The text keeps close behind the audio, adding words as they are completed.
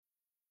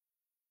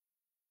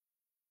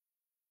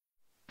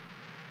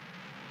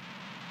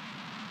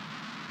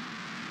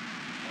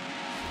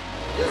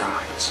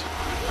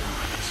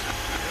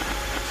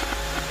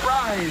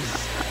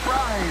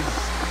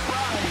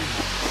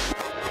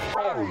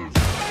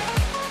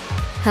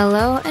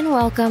Hello and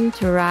welcome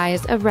to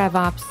Rise of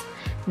RevOps.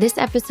 This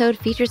episode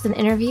features an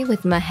interview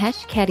with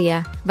Mahesh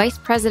Kedia, Vice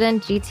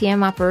President,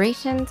 GTM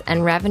Operations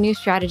and Revenue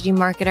Strategy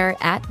Marketer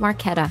at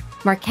Marqeta.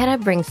 Marqeta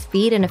brings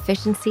speed and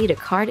efficiency to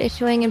card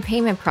issuing and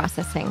payment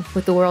processing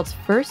with the world's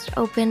first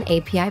open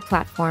API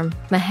platform.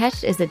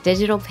 Mahesh is a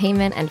digital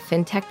payment and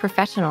fintech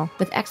professional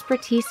with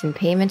expertise in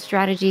payment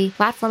strategy,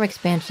 platform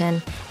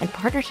expansion, and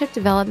partnership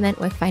development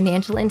with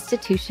financial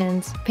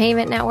institutions,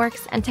 payment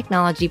networks, and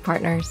technology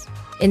partners.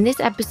 In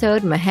this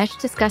episode, Mahesh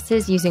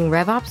discusses using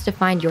RevOps to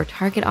find your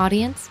target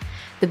audience,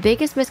 the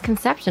biggest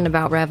misconception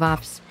about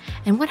RevOps,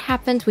 and what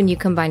happens when you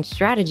combine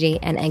strategy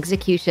and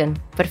execution.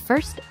 But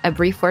first, a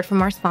brief word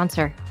from our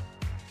sponsor.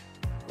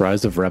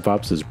 Rise of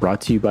RevOps is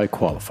brought to you by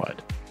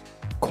Qualified.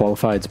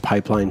 Qualified's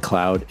Pipeline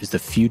Cloud is the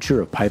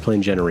future of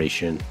pipeline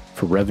generation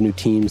for revenue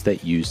teams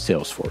that use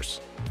Salesforce.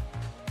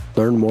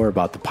 Learn more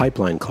about the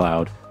Pipeline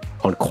Cloud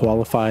on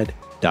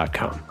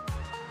qualified.com.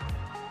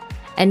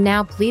 And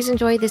now please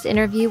enjoy this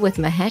interview with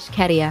Mahesh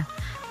Kedia,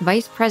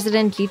 Vice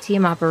President,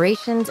 GTM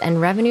Operations and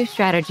Revenue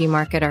Strategy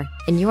Marketer,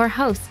 and your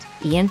host,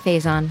 Ian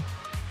Faison.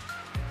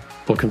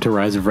 Welcome to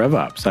Rise of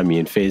RevOps. I'm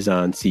Ian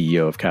Faison,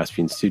 CEO of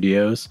Caspian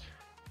Studios.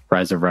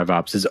 Rise of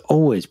RevOps is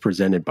always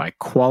presented by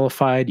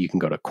Qualified. You can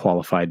go to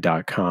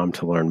qualified.com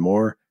to learn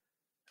more.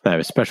 I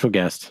have a special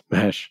guest,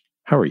 Mahesh.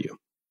 How are you?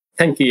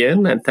 Thank you,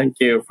 Ian, and thank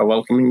you for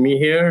welcoming me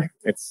here.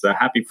 It's a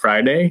happy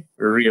Friday.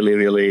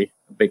 Really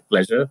a big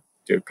pleasure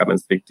to come and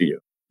speak to you.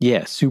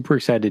 Yeah, super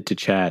excited to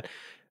chat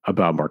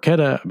about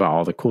Marqeta, about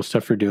all the cool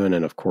stuff you're doing,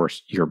 and of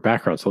course, your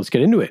background. So let's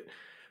get into it.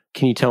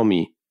 Can you tell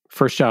me,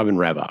 first job in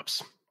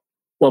RevOps?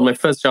 Well, my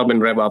first job in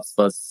RevOps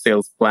was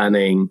sales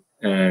planning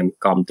and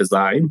comm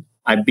design.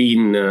 I've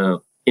been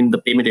in the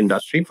payment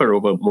industry for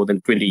over more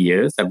than 20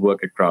 years. I've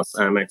worked across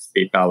Amex,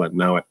 PayPal, and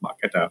now at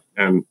Marqeta.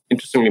 And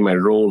interestingly, my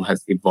role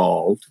has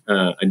evolved.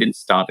 I didn't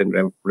start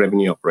in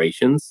revenue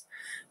operations.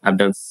 I've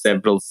done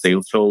several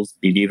sales roles,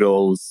 BD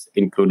roles,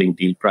 including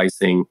deal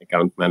pricing,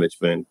 account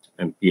management,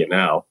 and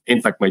P&L.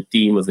 In fact, my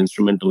team was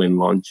instrumental in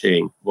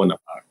launching one of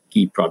our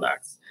key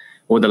products.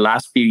 Over the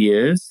last few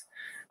years,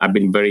 I've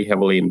been very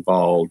heavily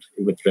involved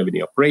with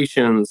revenue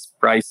operations,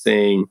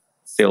 pricing,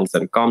 sales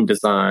and comm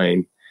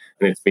design,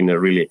 and it's been a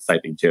really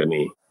exciting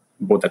journey,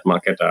 both at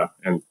Marqeta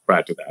and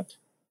prior to that.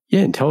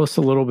 Yeah, and tell us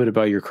a little bit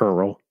about your current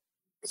role.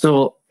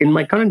 So in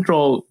my current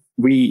role,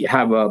 we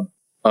have a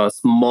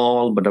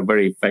small but a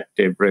very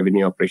effective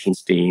revenue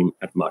operations team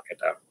at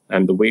Marqeta.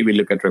 And the way we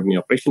look at revenue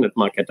operation at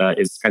Marqeta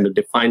is kind of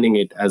defining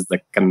it as the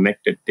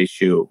connected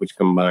tissue, which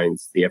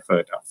combines the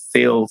effort of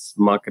sales,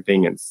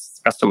 marketing, and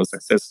customer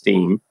success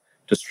team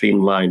to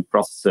streamline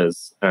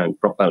processes and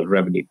propel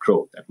revenue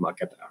growth at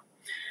Marqeta.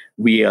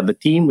 We are the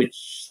team which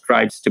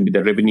strives to be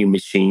the revenue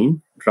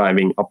machine,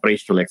 driving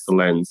operational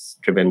excellence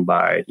driven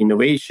by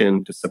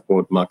innovation to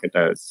support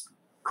Marqeta's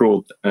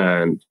growth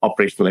and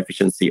operational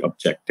efficiency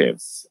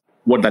objectives.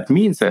 What that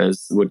means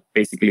is, what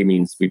basically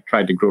means we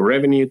try to grow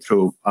revenue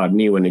through our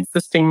new and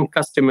existing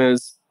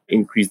customers,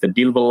 increase the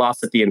deal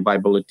velocity and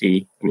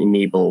viability, and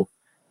enable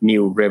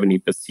new revenue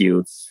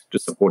pursuits to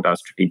support our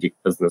strategic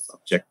business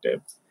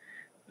objectives.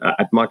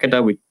 At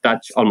Marqeta, we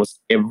touch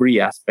almost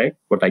every aspect,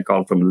 what I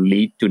call from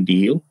lead to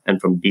deal and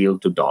from deal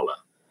to dollar.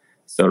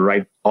 So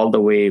right all the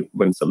way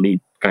once a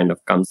lead kind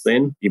of comes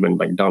in, even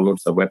like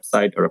downloads a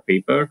website or a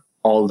paper,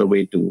 all the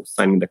way to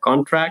signing the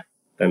contract,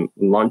 then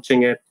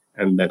launching it,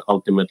 and then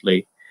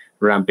ultimately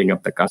ramping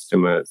up the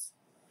customers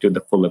to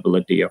the full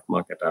ability of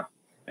Marqeta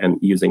and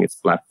using its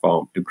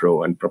platform to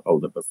grow and propel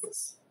the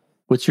business.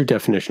 What's your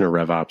definition of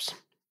RevOps?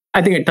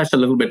 I think I touched a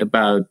little bit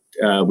about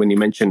when you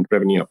mentioned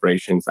revenue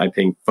operations. I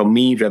think for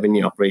me,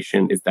 revenue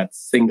operation is that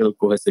single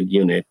cohesive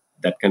unit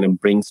that kind of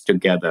brings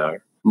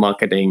together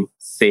marketing,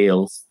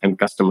 sales, and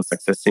customer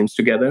success teams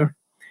together.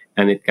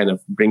 And it kind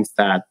of brings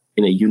that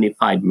in a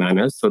unified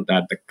manner so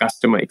that the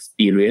customer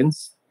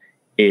experience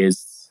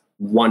is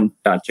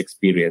one-touch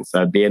experience.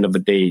 At the end of the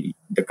day,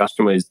 the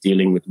customer is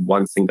dealing with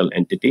one single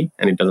entity,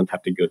 and it doesn't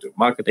have to go to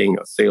marketing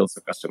or sales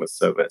or customer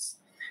service.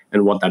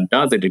 And what that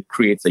does is it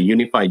creates a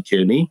unified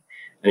journey,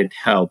 and it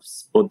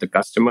helps both the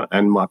customer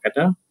and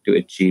Marqeta to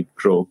achieve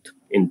growth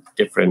in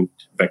different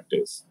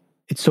vectors.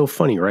 It's so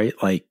funny, right?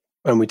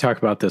 And we talk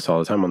about this all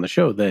the time on the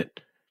show, that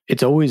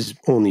it's always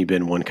only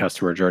been one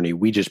customer journey.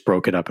 We just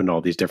broke it up into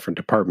all these different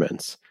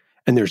departments.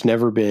 And there's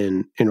never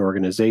been an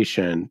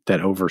organization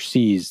that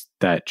oversees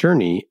that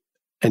journey.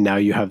 And now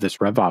you have this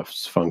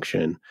RevOps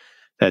function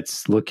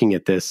that's looking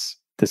at the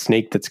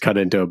snake that's cut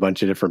into a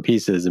bunch of different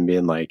pieces and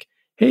being like,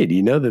 hey, do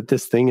you know that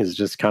this thing is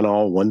just kind of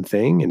all one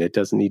thing and it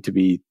doesn't need to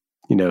be,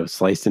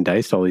 sliced and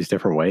diced all these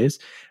different ways?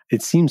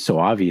 It seems so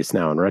obvious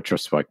now in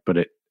retrospect, but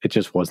it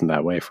just wasn't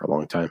that way for a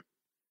long time.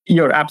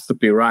 You're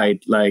absolutely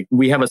right.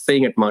 We have a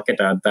saying at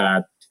Marqeta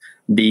that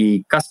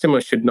the customer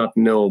should not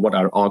know what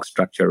our org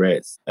structure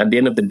is. At the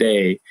end of the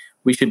day,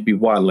 we should be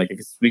one. Like if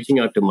it's reaching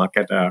out to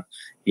marketer,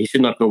 he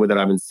should not know whether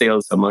I'm in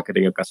sales or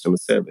marketing or customer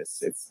service.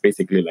 It's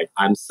basically like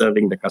I'm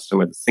serving the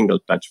customer at a single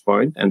touch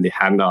point and the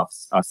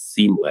handoffs are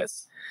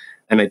seamless.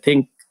 And I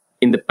think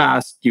in the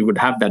past, you would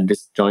have that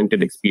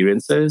disjointed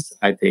experiences.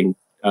 I think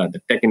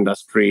the tech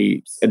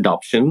industry's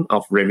adoption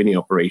of revenue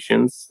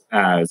operations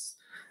as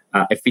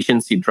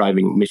efficiency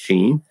driving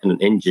machine and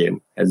an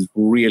engine has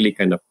really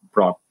kind of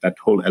brought that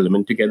whole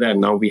element together.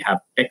 And now we have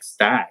tech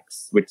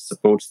stacks which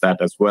supports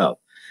that as well.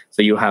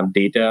 So you have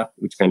data,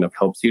 which kind of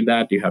helps you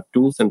that. You have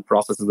tools and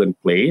processes in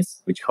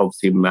place, which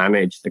helps you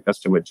manage the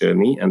customer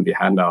journey and the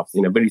handoffs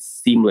in a very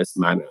seamless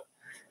manner.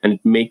 And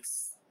it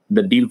makes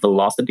the deal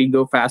velocity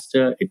go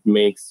faster. It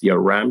makes your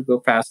ramp go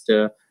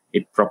faster.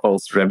 It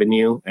propels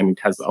revenue, and it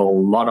has a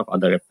lot of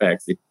other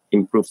effects. It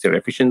improves your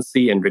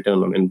efficiency and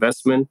return on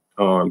investment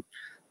on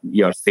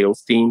your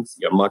sales teams,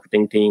 your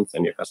marketing teams,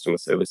 and your customer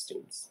service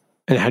teams.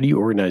 And how do you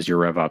organize your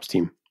RevOps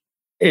team?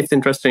 It's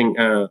interesting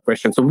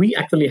question. So we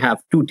actually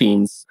have two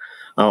teams.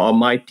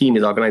 My team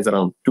is organized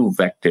around two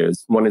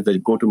vectors. One is the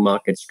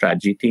go-to-market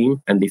strategy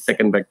team, and the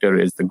second vector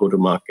is the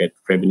go-to-market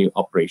revenue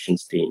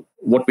operations team.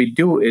 What we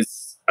do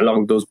is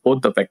along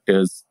both the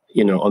vectors,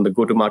 on the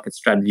go-to-market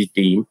strategy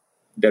team,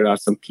 there are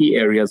some key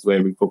areas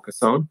where we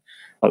focus on.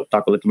 I'll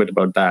talk a little bit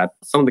about that.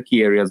 Some of the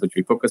key areas which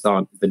we focus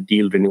on is the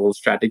deal renewal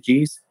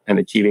strategies and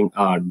achieving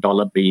our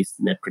dollar-based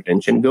net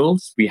retention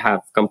goals. We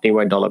have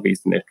company-wide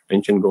dollar-based net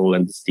retention goal,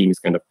 and this team is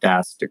kind of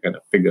tasked to kind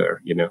of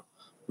figure,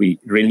 we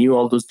renew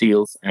all those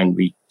deals and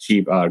we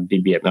achieve our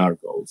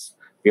DBNR goals.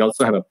 We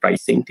also have a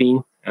pricing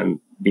team, and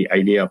the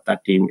idea of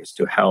that team is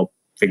to help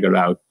figure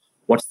out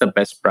what's the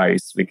best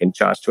price we can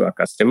charge to our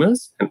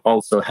customers and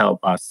also help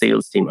our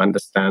sales team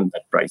understand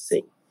that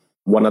pricing.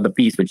 One other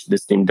piece which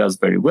this team does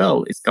very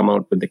well is come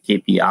out with the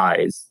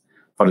KPIs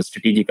for a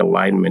strategic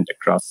alignment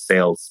across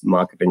sales,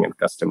 marketing, and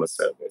customer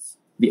service.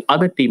 The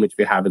other team which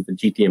we have is the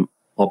GTM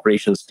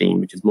operations team,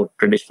 which is more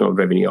traditional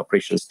revenue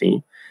operations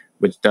team,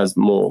 which does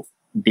more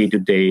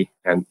day-to-day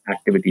and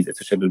activities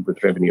associated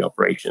with revenue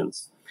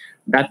operations.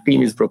 That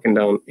team is broken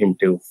down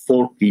into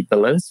 4 key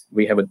pillars.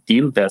 We have a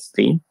deal desk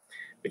team,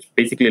 which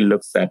basically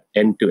looks at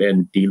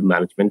end-to-end deal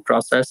management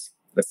process.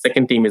 The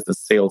second team is the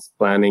sales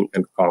planning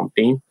and comp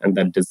team, and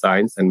that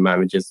designs and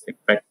manages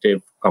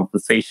effective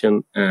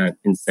compensation and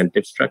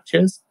incentive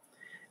structures.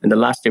 And the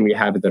last team we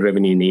have is the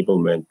revenue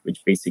enablement,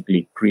 which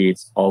basically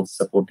creates all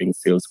supporting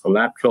sales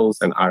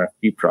collaterals and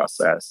RFP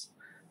process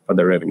for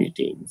the revenue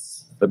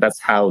teams. So that's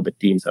how the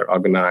teams are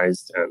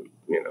organized, and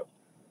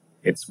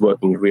it's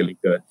working really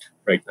good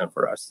right now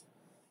for us.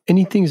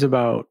 Any things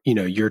about,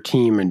 your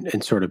team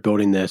and sort of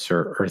building this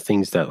or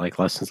things that like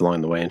lessons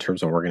along the way in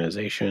terms of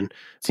organization?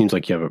 It seems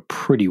like you have a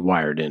pretty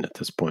wired in at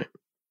this point.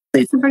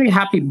 It's a very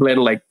happy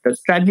blend. Like the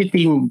strategy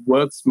team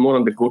works more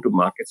on the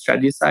go-to-market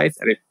strategy side,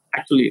 and it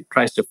actually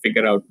tries to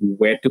figure out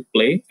where to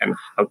play and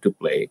how to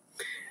play.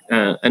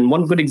 And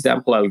one good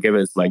example I'll give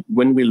is like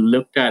when we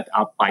looked at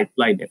our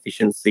pipeline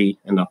efficiency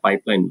and our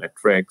pipeline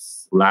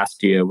metrics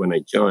last year when I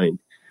joined,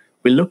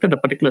 we looked at a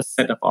particular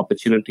set of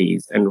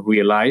opportunities and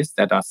realized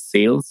that our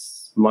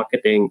sales,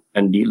 marketing,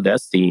 and deal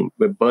desk team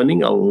were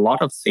burning a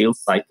lot of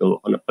sales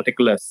cycle on a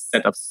particular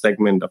set of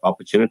segment of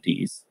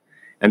opportunities.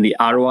 And the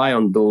ROI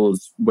on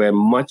those were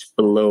much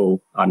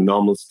below our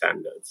normal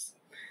standards.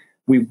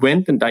 We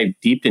went and dived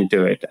deep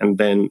into it. And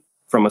then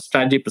from a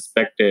strategy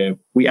perspective,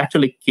 we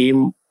actually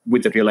came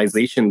with the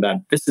realization that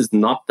this is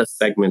not the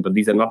segment, or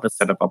these are not the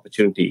set of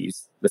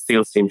opportunities the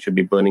sales team should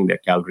be burning their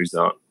calories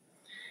on.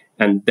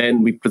 And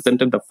then we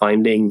presented the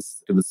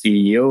findings to the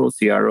CEO,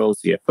 CRO,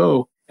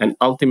 CFO, and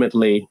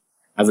ultimately,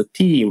 as a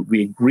team,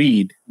 we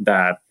agreed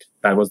that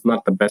that was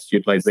not the best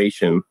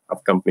utilization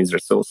of companies'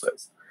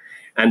 resources.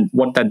 And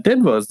what that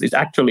did was it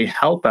actually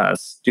helped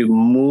us to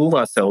move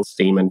our sales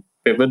team and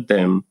pivot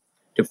them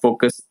to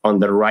focus on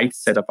the right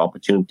set of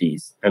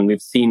opportunities. And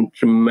we've seen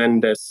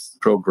tremendous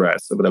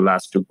progress over the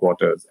last 2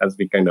 quarters as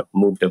we kind of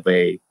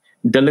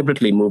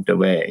deliberately moved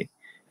away.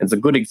 It's a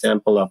good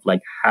example of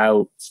like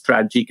how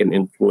strategy can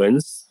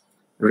influence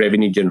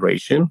revenue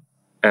generation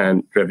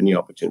and revenue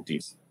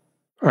opportunities.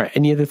 All right.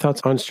 Any other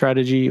thoughts on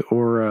strategy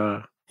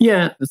or?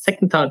 Yeah, the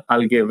second thought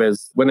I'll give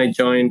is when I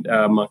joined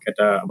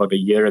Marketer about a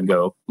year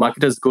ago,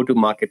 Marketer's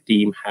go-to-market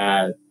team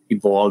had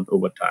evolved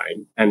over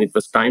time. And it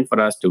was time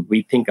for us to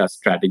rethink our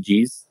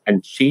strategies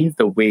and change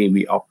the way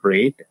we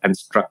operate and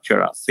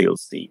structure our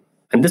sales team.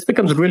 And this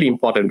becomes really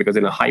important because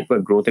in a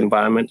hyper-growth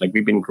environment, like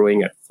we've been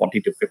growing at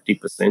 40 to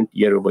 50%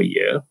 year over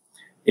year,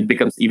 it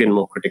becomes even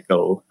more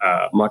critical.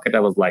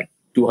 Marketer was like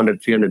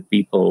 200, 300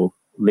 people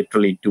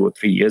literally 2 or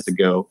 3 years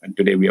ago, and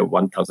today we are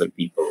 1,000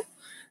 people.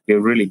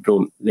 We've really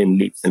grown in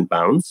leaps and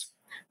bounds.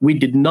 We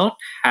did not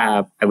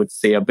have, I would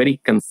say, a very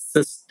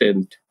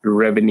consistent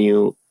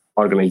revenue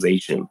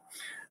organization.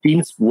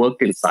 Teams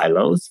worked in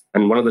silos,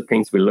 and one of the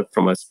things we looked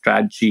from a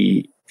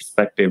strategy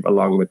perspective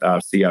along with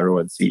our CRO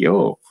and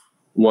CEO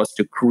was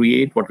to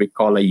create what we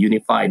call a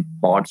unified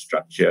board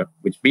structure,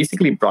 which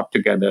basically brought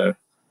together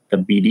the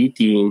BD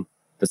team,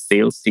 the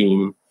sales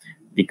team,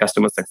 the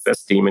customer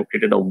success team, and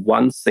created a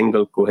one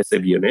single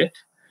cohesive unit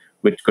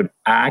which could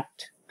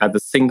act as a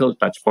single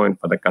touch point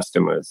for the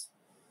customers.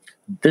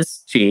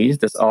 This change,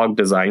 this org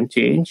design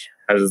change,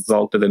 has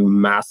resulted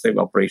in massive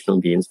operational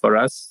gains for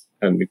us.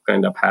 And we've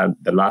kind of had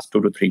the last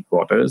 2 to 3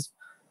 quarters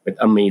with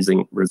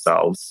amazing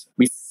results.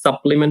 We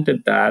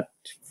supplemented that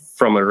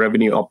from a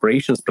revenue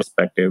operations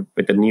perspective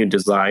with a new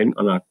design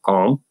on our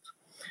comp.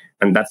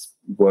 And that's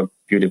worked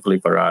beautifully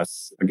for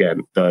us.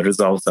 Again, the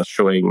results are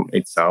showing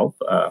itself.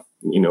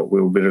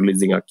 We'll be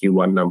releasing our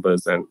Q1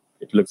 numbers and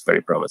it looks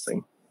very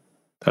promising.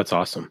 That's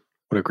awesome.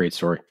 What a great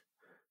story.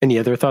 Any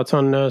other thoughts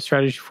on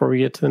strategy before we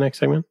get to the next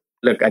segment?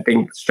 Look, I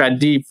think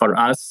strategy for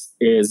us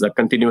is a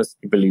continuous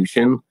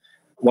evolution.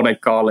 What I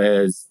call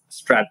is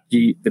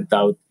strategy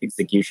without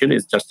execution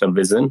is just a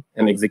vision,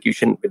 and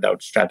execution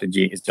without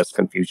strategy is just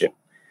confusion.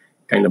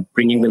 Kind of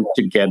bringing them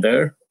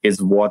together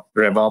is what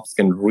RevOps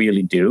can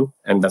really do.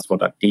 And that's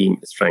what our team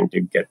is trying to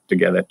get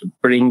together, to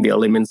bring the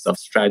elements of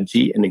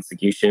strategy and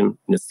execution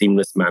in a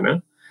seamless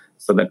manner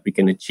so that we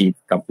can achieve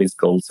company's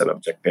goals and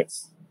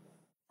objectives.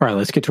 All right,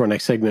 let's get to our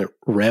next segment,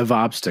 Rev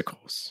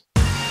Obstacles.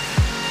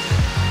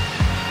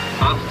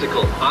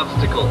 Obstacle.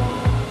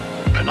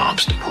 An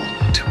obstacle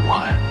to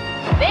what?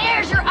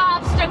 There's your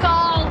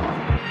obstacle!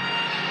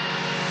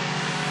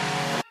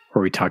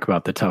 Where we talk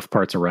about the tough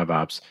parts of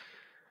RevOps.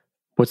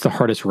 What's the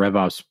hardest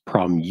RevOps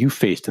problem you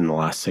faced in the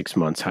last 6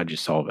 months? How'd you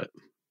solve it?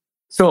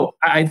 So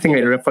I think I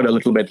referred a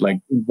little bit,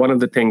 like one of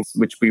the things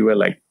which we were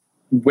like,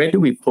 where do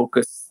we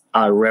focus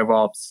our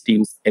RevOps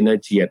team's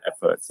energy and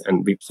efforts?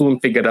 And we soon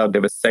figured out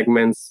there were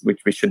segments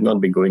which we should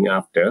not be going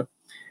after.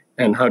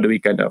 And how do we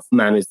kind of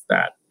manage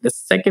that? The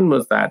second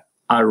was that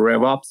our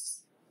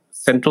RevOps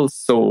central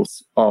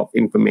source of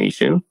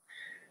information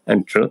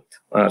and truth,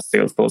 our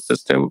Salesforce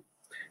system,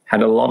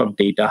 had a lot of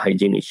data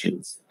hygiene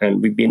issues.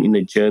 And we've been in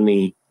a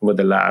journey over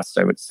the last,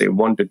 I would say,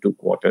 1 to 2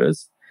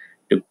 quarters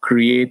to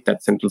create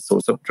that central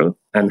source of truth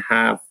and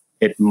have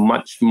it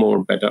much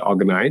more better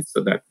organized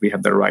so that we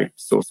have the right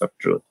source of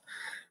truth.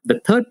 The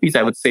third piece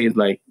I would say is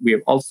like we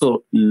have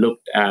also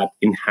looked at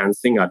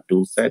enhancing our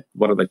tool set.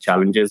 One of the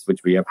challenges which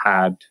we have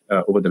had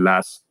over the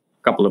last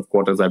couple of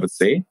quarters, I would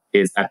say,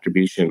 is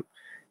attribution.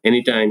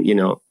 Anytime,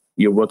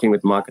 you're working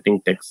with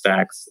marketing tech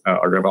stacks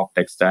or RevOps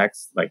tech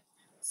stacks, like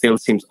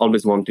sales teams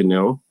always want to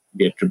know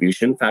the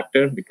attribution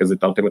factor because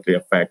it ultimately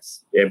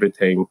affects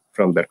everything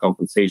from their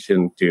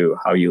compensation to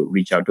how you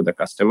reach out to the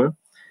customer.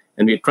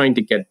 And we're trying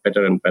to get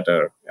better and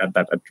better at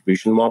that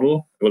attribution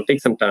model. It will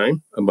take some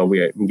time, but we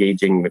are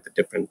engaging with the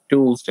different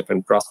tools,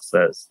 different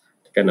processes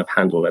to kind of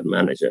handle and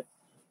manage it.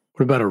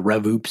 What about a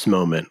RevOps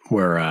moment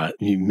where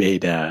you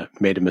made a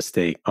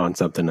mistake on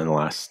something in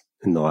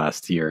the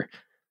last year?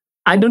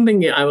 I don't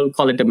think I will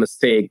call it a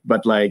mistake,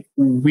 but like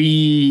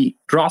we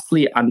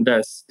grossly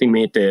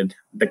underestimated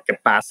the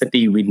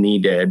capacity we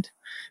needed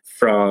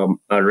from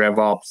a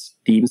RevOps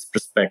team's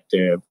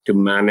perspective to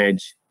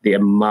manage the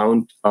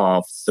amount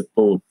of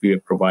support we are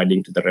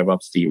providing to the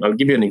RevOps team. I'll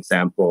give you an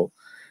example.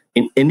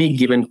 In any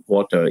given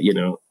quarter,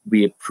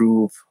 we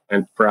approve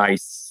and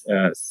price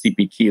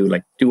CPQ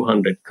like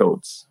 200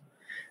 codes.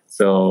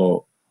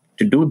 So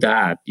to do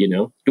that,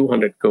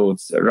 200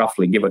 codes,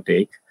 roughly, give or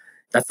take,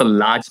 that's a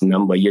large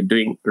number. You're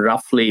doing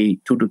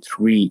roughly 2 to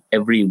 3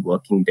 every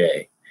working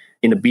day.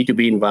 In a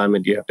B2B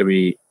environment, you have to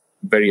be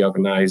very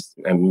organized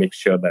and make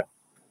sure that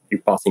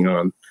you're passing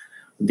on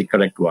the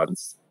correct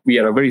ones. We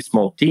are a very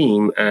small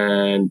team,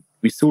 and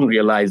we soon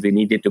realized we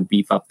needed to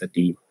beef up the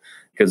team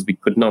because we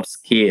could not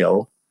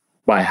scale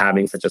by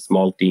having such a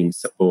small team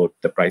support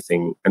the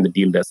pricing and the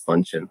deal desk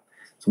function.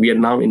 So we are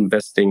now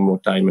investing more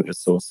time and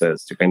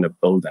resources to kind of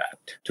build that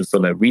so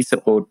that we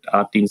support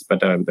our teams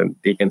better and then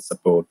they can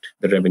support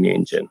the revenue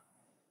engine.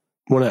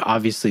 One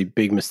obviously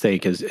big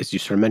mistake is, as you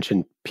sort of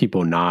mentioned,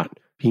 people not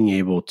being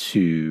able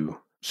to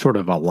sort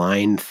of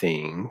align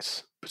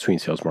things between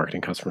sales,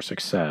 marketing, customer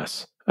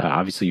success.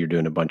 Obviously, you're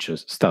doing a bunch of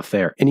stuff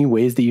there. Any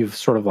ways that you've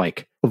sort of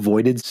like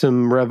avoided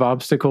some rev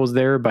obstacles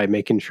there by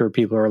making sure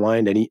people are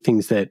aligned? Any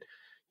things that,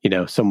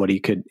 somebody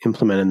could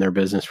implement in their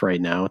business right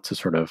now to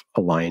sort of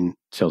align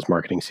sales,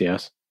 marketing,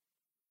 CS?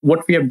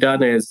 What we have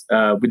done is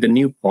with the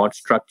new pod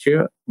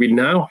structure, we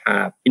now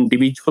have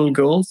individual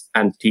goals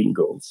and team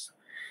goals.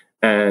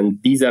 And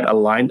these are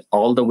aligned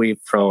all the way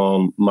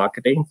from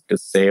marketing to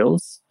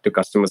sales to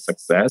customer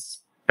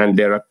success. And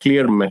there are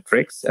clear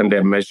metrics and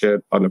they're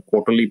measured on a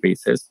quarterly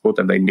basis, both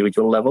at the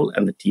individual level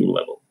and the team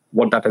level.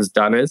 What that has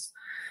done is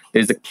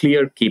there's a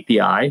clear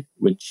KPI,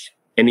 which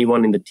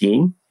anyone in the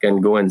team can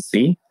go and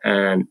see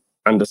and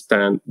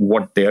understand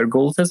what their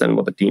goals is and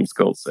what the team's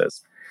goals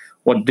is.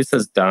 What this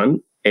has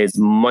done is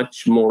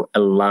much more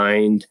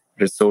aligned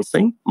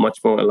resourcing,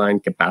 much more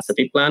aligned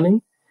capacity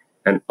planning,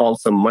 and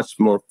also much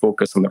more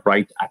focus on the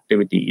right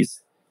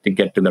activities to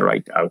get to the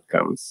right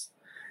outcomes.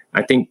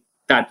 I think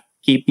that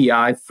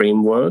KPI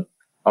framework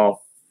of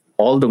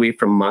all the way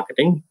from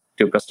marketing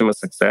to customer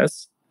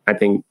success, I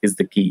think is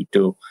the key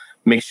to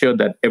make sure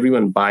that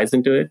everyone buys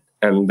into it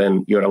and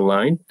then you're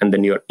aligned and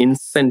then you're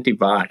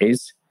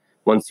incentivized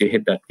once you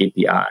hit that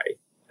KPI.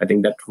 I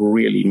think that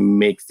really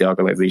makes the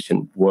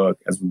organization work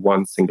as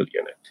one single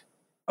unit.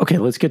 Okay,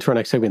 let's get to our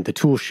next segment, the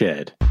tool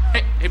shed.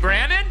 Hey,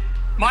 Brandon?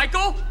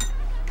 Michael?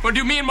 Want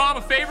to do me and Mom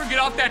a favor? Get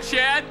off that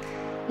shed?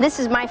 This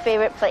is my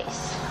favorite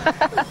place.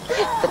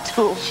 The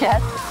tool shed.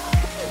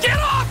 Get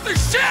off the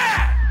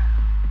shed!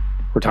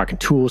 We're talking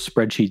tools,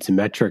 spreadsheets, and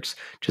metrics,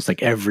 just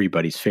like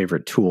everybody's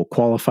favorite tool,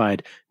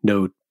 Qualified.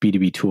 No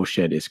B2B tool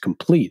shed is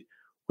complete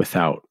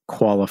without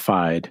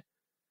Qualified.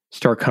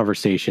 Start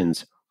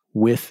conversations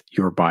with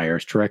your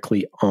buyers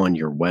directly on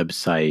your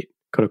website.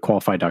 Go to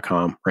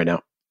qualified.com right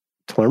now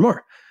to learn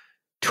more.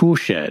 Tool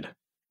shed.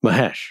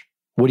 Mahesh,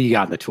 what do you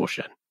got in the tool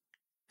shed?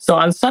 So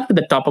I'll start with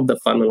the top of the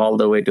funnel all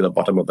the way to the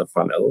bottom of the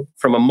funnel.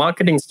 From a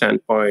marketing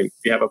standpoint,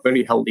 we have a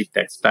very healthy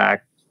tech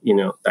stack,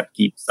 that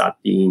keeps our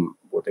team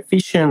both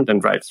efficient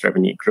and drives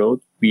revenue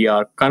growth. We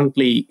are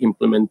currently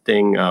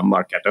implementing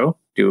Marketo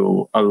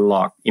to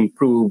unlock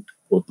improved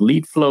both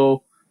lead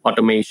flow,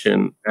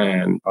 automation,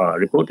 and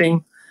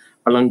reporting.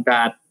 Along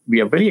that, we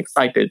are very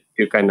excited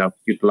to kind of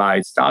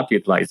start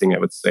utilizing, I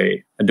would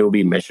say,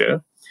 Adobe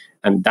Measure.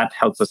 And that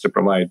helps us to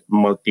provide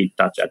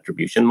multi-touch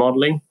attribution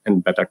modeling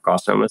and better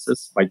cost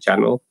analysis by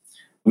channel.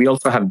 We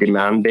also have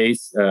Demand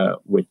Days,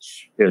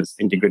 which is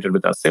integrated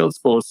with our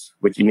Salesforce,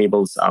 which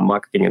enables our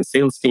marketing and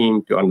sales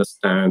team to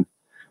understand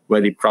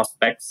where the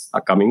prospects are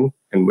coming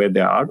and where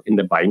they are in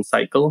the buying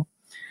cycle.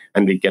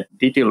 And we get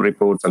detailed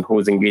reports on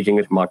who's engaging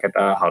with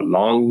Marketer, how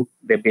long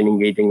they've been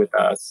engaging with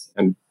us.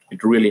 And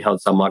it really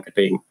helps our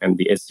marketing and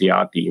the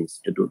SDR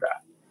teams to do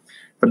that.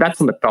 So that's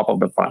on the top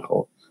of the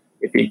funnel.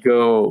 If we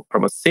go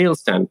from a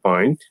sales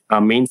standpoint, our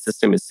main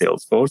system is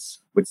Salesforce,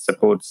 which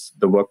supports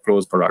the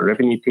workflows for our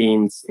revenue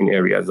teams in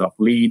areas of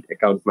lead,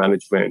 account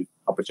management,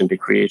 opportunity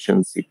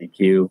creation,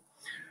 CPQ.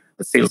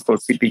 The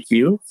Salesforce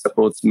CPQ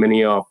supports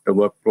many of the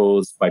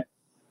workflows by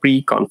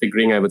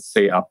pre-configuring, I would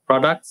say, our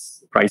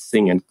products,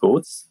 pricing, and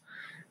quotes,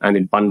 and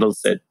it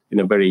bundles it in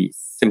a very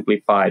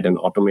simplified and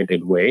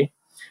automated way.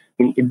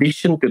 In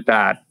addition to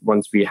that,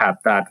 once we have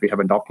that, we have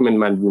a document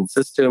management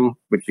system,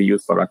 which we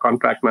use for our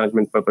contract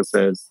management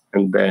purposes.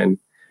 And then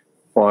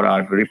for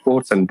our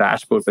reports and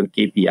dashboards and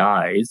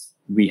KPIs,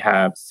 we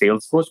have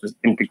Salesforce, which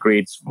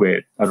integrates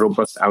with a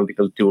robust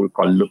analytical tool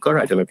called Looker.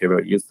 I don't know if you've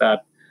ever used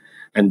that.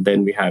 And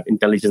then we have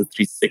Intelligence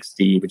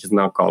 360, which is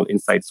now called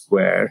Insight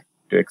Square,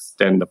 to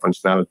extend the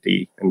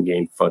functionality and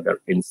gain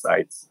further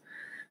insights.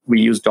 We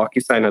use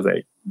DocuSign, as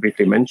I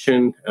briefly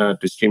mentioned,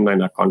 to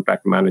streamline our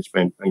contract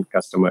management and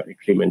customer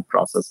agreement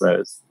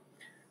processes.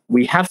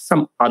 We have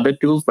some other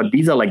tools, but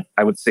these are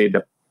I would say,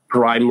 the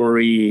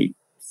primary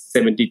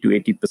 70 to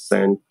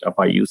 80% of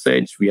our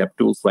usage. We have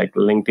tools like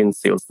LinkedIn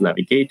Sales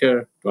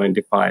Navigator to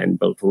identify and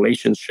build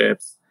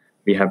relationships.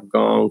 We have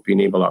Gong to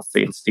enable our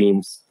sales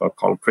teams for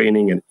call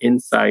training and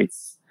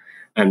insights.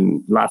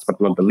 And last but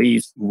not the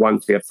least,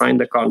 once we have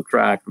signed the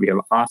contract, we have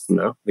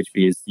Asana, which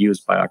is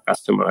used by our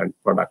customer and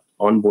product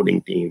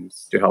onboarding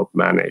teams to help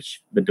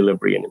manage the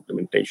delivery and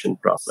implementation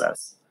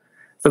process.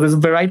 So there's a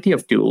variety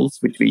of tools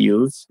which we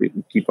use. We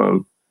keep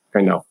on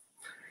kind of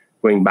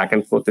going back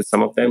and forth with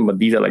some of them, but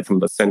these are some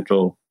of the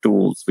central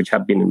tools which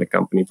have been in the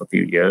company for a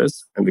few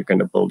years, and we're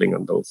kind of building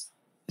on those.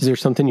 Is there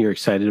something you're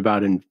excited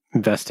about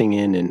investing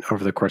in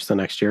over the course of the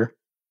next year?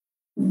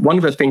 One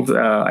of the things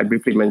I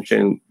briefly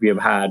mentioned, we have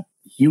had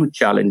huge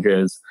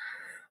challenges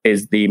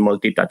is the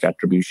multi-touch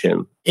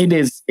attribution. It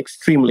is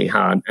extremely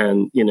hard.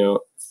 And,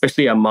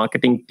 especially our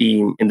marketing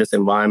team in this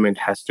environment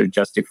has to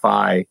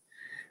justify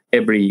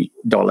every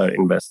dollar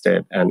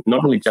invested, and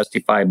not only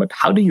justify, but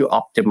how do you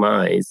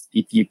optimize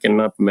if you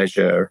cannot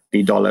measure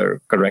the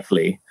dollar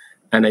correctly?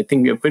 And I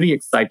think we are very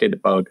excited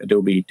about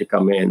Adobe to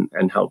come in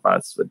and help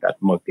us with that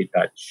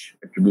multi-touch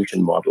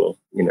attribution model.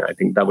 I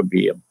think that would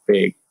be a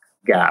big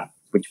gap,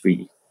 which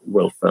we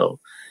will fill.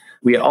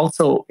 We are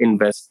also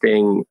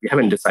investing, we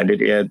haven't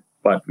decided yet,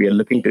 but we are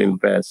looking to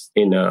invest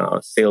in a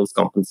sales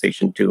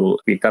compensation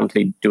tool. We're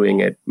currently doing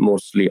it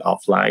mostly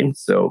offline.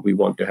 So we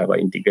want to have an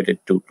integrated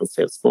tool for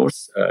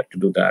Salesforce to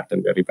do that.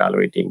 And we're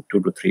evaluating 2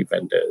 to 3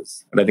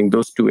 vendors. And I think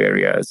those 2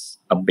 areas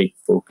are a big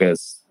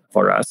focus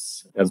for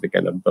us as we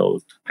kind of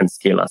build and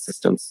scale our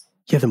systems.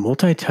 Yeah, the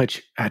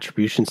multi-touch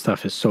attribution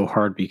stuff is so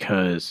hard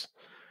because,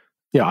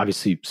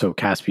 obviously, so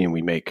Caspian,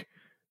 we make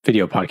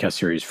video podcast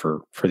series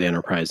for the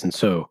enterprise. And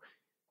so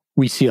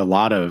we see a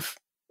lot of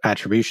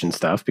attribution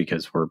stuff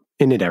because we're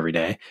in it every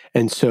day.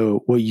 And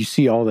so what you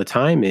see all the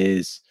time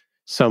is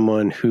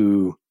someone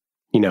who,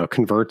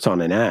 converts on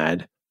an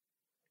ad,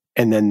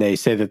 and then they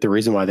say that the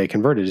reason why they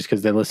converted is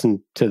because they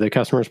listen to the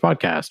customer's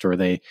podcast or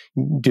they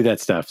do that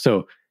stuff.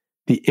 So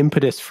the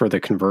impetus for the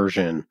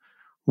conversion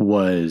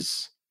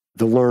was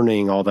the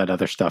learning, all that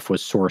other stuff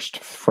was sourced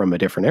from a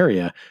different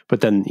area.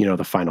 But then,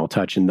 the final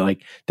touch, and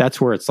that's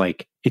where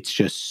it's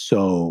just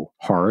so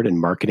hard.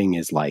 And marketing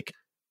is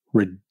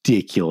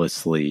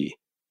ridiculously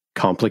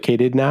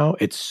complicated now.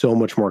 It's so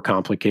much more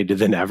complicated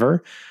than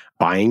ever.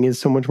 Buying is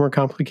so much more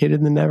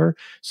complicated than ever.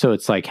 So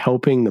it's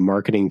helping the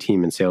marketing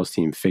team and sales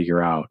team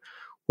figure out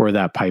where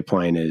that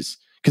pipeline is.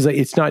 Because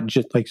it's not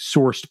just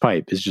sourced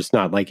pipe is just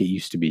not like it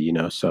used to be,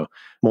 So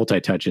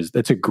multi-touches,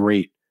 that's a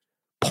great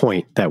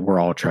point that we're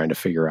all trying to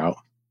figure out.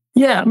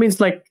 Yeah, I mean, it's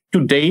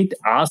To date,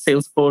 our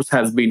sales force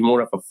has been more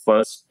of a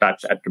first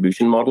touch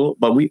attribution model,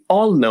 but we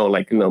all know,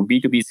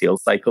 B2B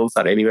sales cycles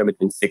are anywhere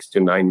between 6 to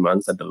 9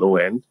 months at the low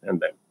end,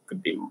 and then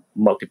could be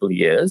multiple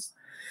years.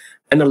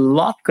 And a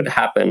lot could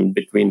happen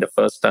between the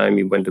first time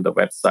you went to the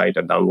website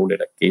or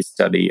downloaded a case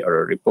study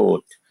or a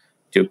report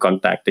to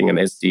contacting an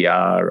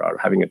SDR or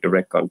having a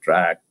direct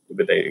contract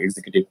with the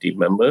executive team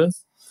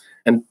members.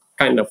 And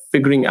kind of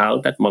figuring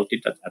out that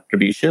multi-touch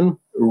attribution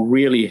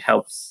really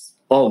helps,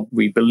 or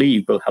we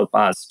believe will help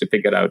us to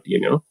figure out,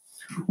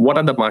 what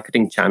are the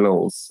marketing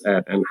channels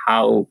and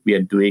how we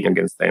are doing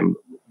against them.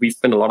 We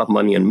spend a lot of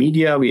money on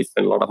media. We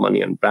spend a lot of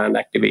money on brand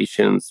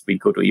activations. We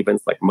go to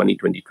events like Money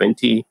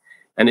 2020.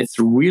 And it's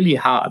really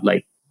hard,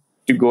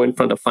 to go in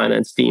front of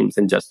finance teams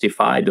and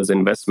justify those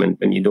investments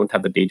when you don't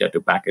have the data to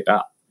back it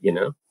up,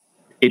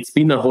 It's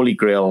been a holy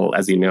grail,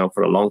 as you know,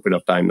 for a long period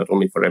of time, not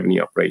only for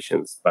revenue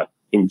operations, but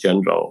in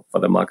general for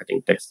the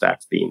marketing tech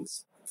stack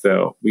teams.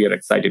 So we are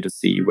excited to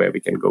see where we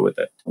can go with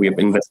it. We are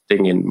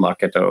investing in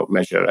Marketo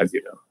Measure, as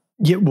you know.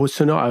 Yeah, well,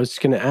 so no, I was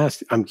going to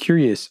ask, I'm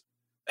curious,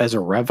 as a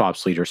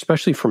RevOps leader,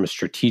 especially from a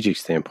strategic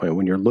standpoint,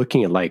 when you're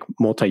looking at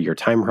multi-year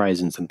time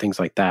horizons and things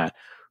like that,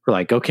 we're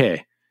like,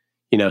 okay,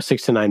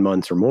 6 to 9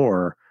 months or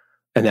more,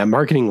 and that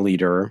marketing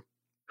leader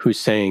who's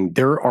saying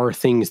there are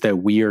things that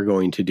we are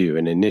going to do,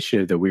 an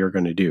initiative that we are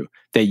going to do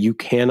that you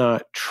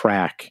cannot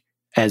track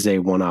as a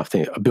one-off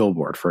thing. A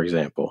billboard, for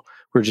example.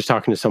 We were just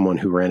talking to someone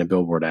who ran a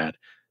billboard ad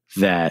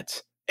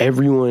that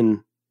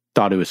everyone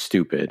thought it was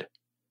stupid.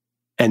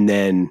 And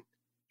then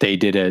they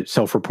did a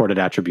self-reported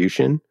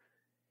attribution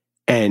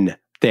and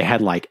they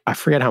had I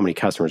forget how many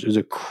customers. It was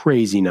a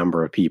crazy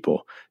number of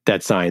people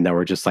that signed that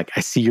were just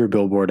I see your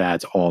billboard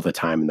ads all the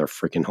time and they're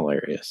freaking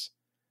hilarious.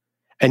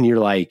 And you're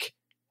like,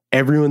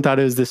 everyone thought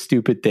it was this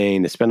stupid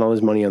thing. They spent all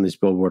this money on these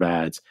billboard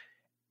ads,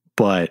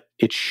 but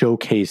it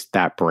showcased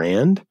that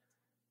brand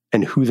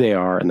and who they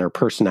are and their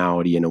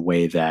personality in a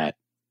way that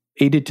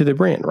aided to the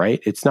brand,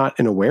 right? It's not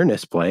an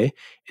awareness play.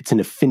 It's an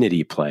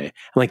affinity play.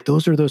 And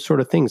those are those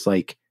sort of things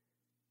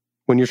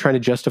when you're trying to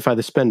justify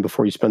the spend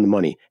before you spend the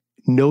money,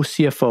 no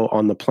CFO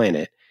on the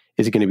planet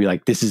is going to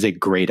be this is a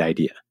great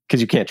idea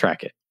because you can't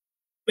track it.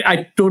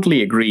 I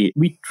totally agree.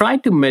 We try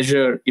to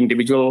measure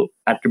individual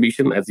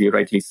attribution, as you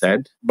rightly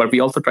said, but we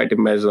also try to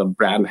measure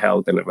brand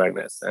health and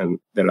awareness. And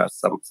there are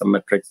some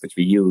metrics which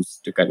we use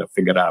to kind of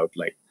figure out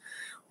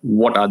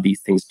what are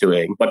these things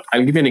doing. But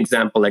I'll give you an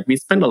example. We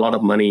spend a lot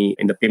of money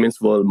in the payments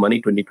world.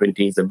 Money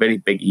 2020 is a very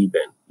big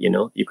event.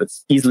 You could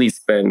easily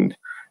spend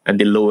at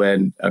the low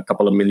end a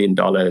couple of $1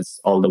 million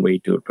all the way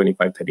to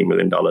 $25-30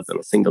 million on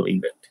a single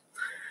event.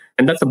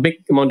 And that's a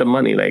big amount of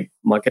money.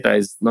 Marketo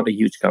is not a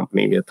huge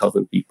company. We have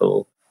 1,000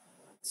 people.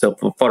 So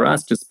for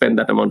us to spend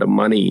that amount of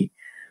money,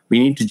 we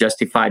need to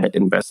justify that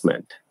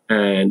investment.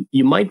 And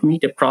you might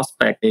meet a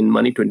prospect in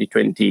Money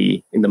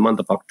 2020 in the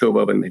month of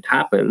October when it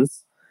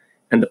happens,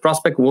 and the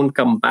prospect won't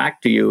come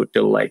back to you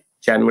till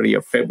January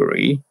or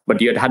February,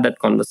 but you had that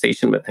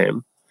conversation with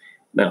him.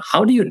 Now,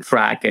 how do you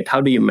track it? How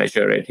do you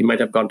measure it? He might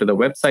have gone to the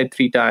website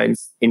 3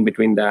 times. In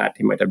between that,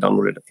 he might have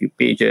downloaded a few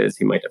pages.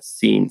 He might have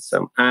seen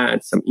some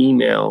ads, some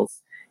emails.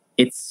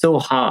 It's so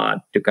hard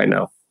to kind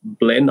of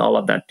blend all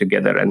of that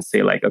together and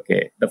say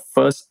okay, the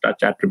first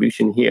touch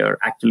attribution here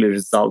actually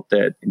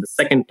resulted in the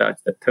second touch,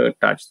 the third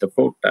touch, the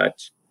fourth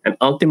touch. And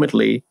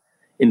ultimately,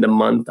 in the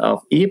month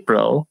of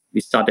April,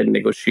 we started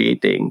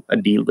negotiating a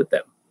deal with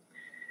them.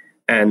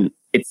 And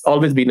it's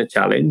always been a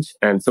challenge.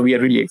 And so we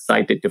are really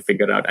excited to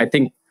figure out. I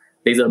think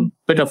there's a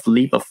bit of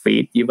leap of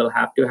faith you will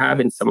have to have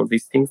in some of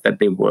these things that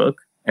they work.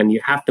 And you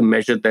have to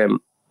measure them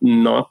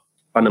not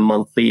on a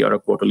monthly or a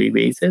quarterly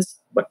basis,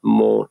 but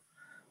more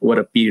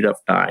over a period of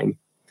time.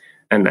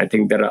 And I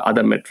think there are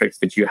other metrics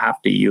which you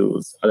have to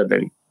use other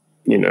than,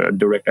 a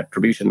direct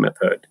attribution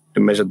method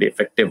to measure the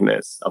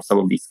effectiveness of some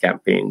of these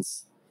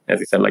campaigns.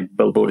 As I said,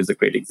 Billboard is a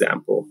great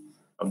example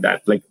of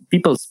that.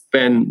 People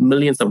spend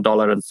millions of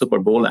dollars on Super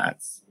Bowl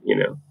ads,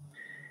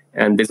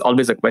 and there's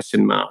always a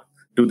question mark.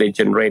 Do they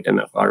generate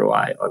enough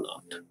ROI or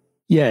not?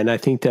 Yeah. And I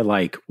think that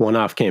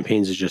one-off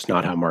campaigns is just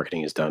not how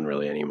marketing is done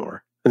really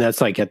anymore. And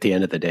that's at the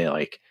end of the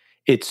day,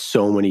 it's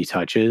so many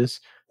touches.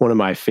 One of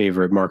my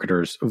favorite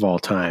marketers of all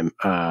time,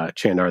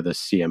 Chandar, the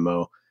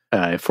CMO,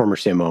 former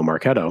CMO of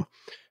Marketo,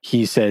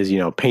 he says,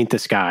 paint the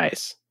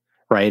skies,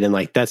 right? And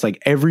that's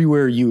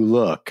everywhere you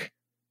look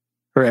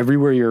or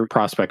everywhere your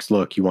prospects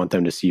look, you want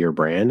them to see your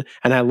brand.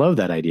 And I love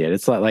that idea.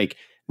 It's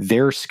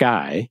their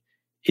sky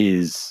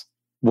is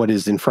what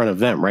is in front of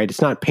them, right?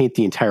 It's not paint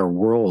the entire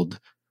world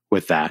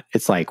with that.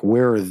 It's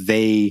where are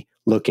they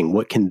looking?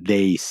 What can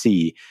they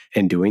see?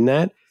 And doing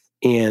that.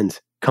 And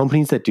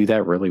companies that do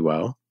that really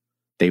well,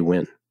 they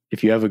win.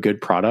 If you have a good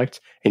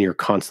product and you're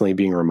constantly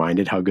being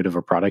reminded how good of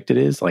a product it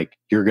is,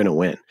 you're going to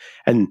win.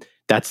 And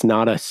that's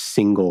not a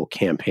single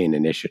campaign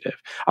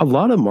initiative. A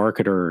lot of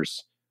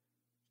marketers,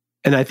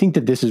 and I think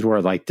that this is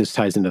where this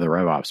ties into the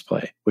RevOps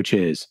play, which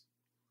is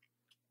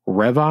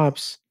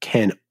RevOps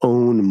can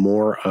own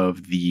more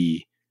of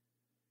the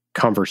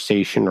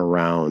conversation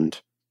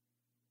around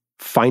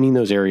finding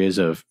those areas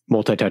of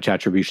multi-touch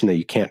attribution that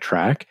you can't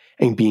track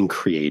and being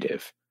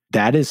creative.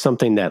 that is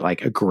something that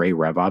like a great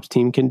RevOps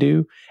team can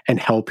do and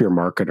help your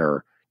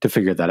marketer to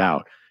figure that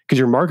out. Because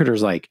your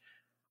marketer's like,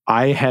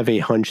 I have a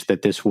hunch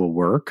that this will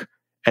work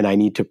and I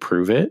need to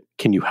prove it.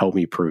 Can you help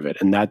me prove it?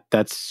 And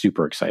that's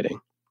super exciting.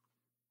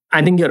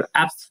 I think you're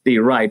absolutely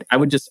right. I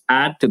would just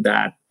add to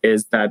that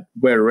is that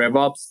where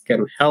RevOps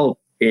can help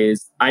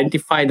is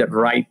identify the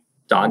right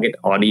target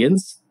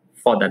audience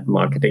for that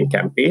marketing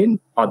campaign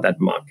or that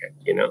market,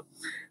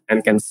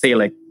 and can say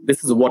like,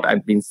 this is what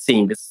I've been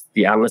seeing. This is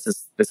the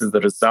analysis. This is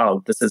the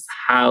result. This is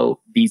how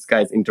these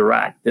guys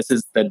interact. This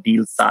is the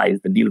deal size,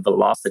 the deal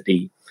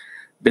velocity.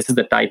 This is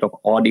the type of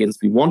audience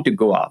we want to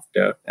go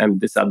after.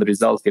 And these are the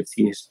results we've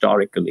seen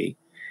historically.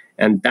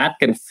 And that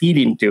can feed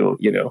into,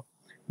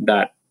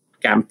 that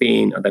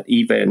campaign or that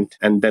event.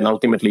 And then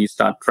ultimately you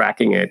start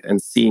tracking it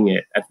and seeing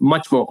it at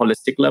much more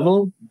holistic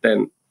level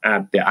than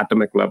at the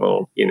atomic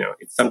level.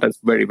 It's sometimes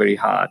very, very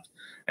hard.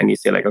 And you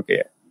say like,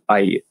 okay,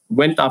 I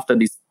went after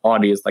this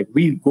audience. Like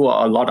we go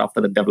a lot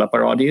after the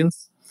developer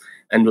audience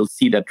and we'll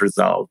see that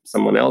result.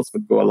 Someone else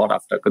would go a lot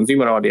after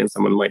consumer audience.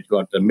 Someone might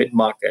go after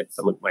mid-market.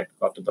 Someone might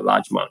go after the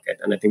large market.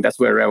 And I think that's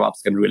where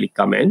RevOps can really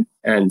come in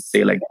and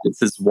say like,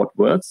 this is what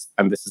works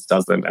and this is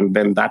doesn't. And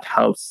then that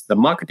helps the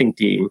marketing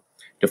team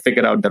to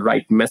figure out the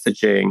right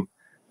messaging,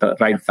 the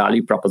right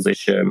value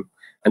proposition,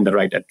 and the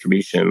right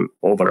attribution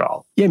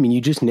overall. Yeah, I mean,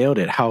 you just nailed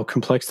it, how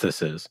complex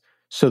this is.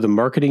 So the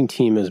marketing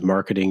team is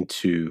marketing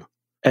to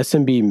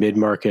SMB,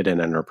 mid-market,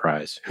 and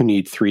enterprise who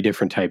need 3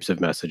 different types of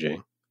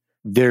messaging.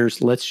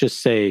 There's, let's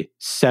just say,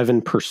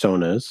 7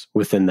 personas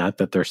within that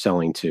they're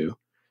selling to.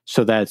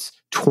 So that's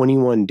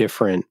 21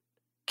 different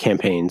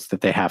campaigns that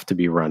they have to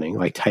be running,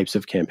 like types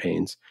of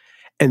campaigns.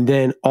 And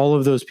then all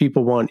of those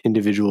people want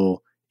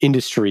individual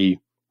industry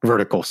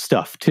vertical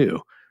stuff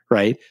too,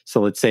 right?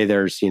 So let's say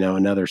there's,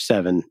 another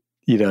 7,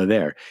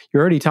 there. You're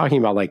already talking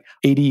about like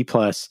 80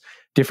 plus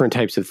different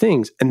types of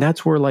things. And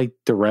that's where like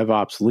the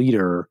RevOps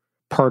leader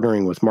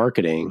partnering with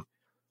marketing,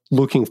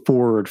 looking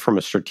forward from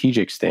a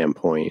strategic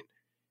standpoint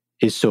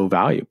is so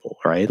valuable,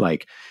 right?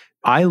 Like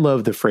I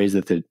love the phrase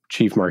that the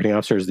chief marketing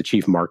officer is the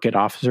chief market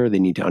officer. They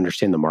need to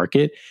understand the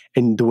market.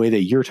 And the way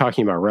that you're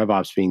talking about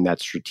RevOps being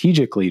that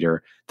strategic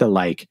leader, that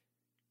like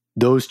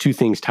those 2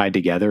 things tied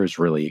together is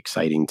really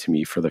exciting to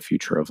me for the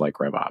future of like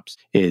RevOps,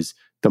 is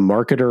the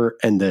marketer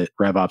and the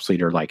RevOps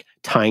leader like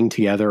tying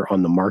together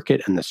on the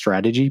market and the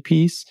strategy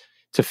piece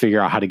to figure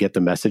out how to get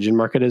the message in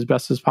market as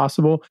best as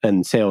possible,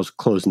 and sales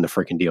closing the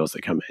freaking deals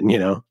that come in,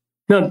 No,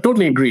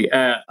 totally agree.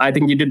 I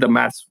think you did the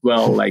maths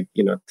well, like,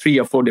 3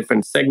 or 4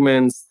 different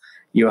segments.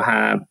 You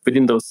have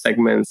within those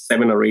segments,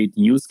 7 or 8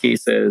 use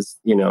cases.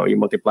 You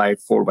multiply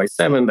 4 by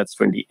 7, that's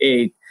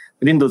 28.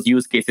 Within those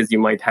use cases, you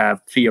might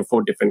have 3 or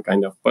 4 different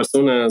kind of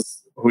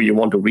personas who you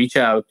want to reach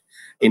out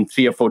in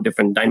 3 or 4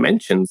 different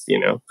dimensions,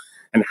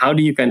 And how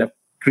do you kind of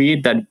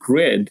create that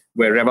grid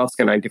where RevOps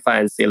can identify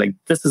and say, like,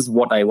 this is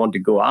what I want to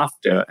go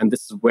after, and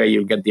this is where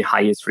you'll get the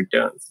highest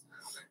returns.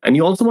 And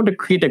you also want to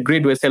create a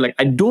grid where say, like,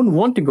 I don't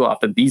want to go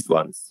after these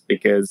ones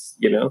because,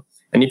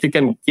 and if you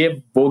can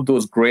give both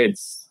those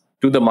grids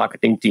to the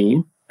marketing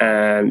team,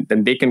 and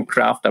then they can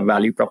craft a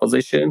value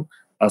proposition,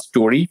 a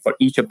story for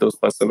each of those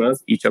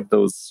personas, each of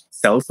those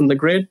cells in the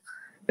grid,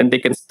 then they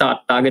can start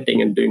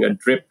targeting and doing a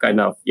drip kind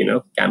of,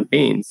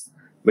 campaigns,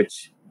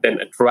 which then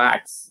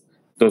attracts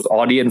those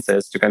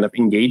audiences to kind of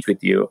engage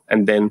with you.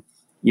 And then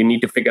you need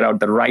to figure out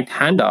the right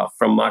handoff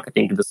from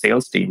marketing to the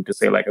sales team to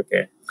say like,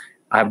 okay,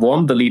 I've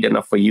warmed the lead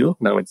enough for you.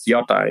 Now it's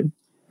your time.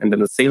 And then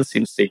the sales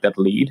teams take that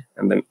lead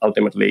and then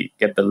ultimately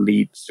get the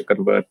leads to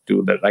convert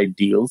to the right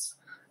deals.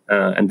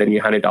 And then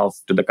you hand it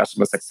off to the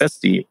customer success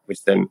team,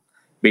 which then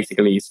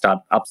basically start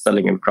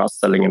upselling and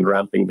cross-selling and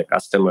ramping the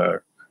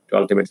customer to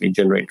ultimately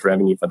generate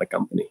revenue for the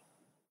company.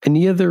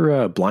 Any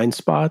other blind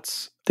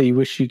spots that you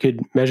wish you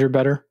could measure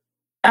better?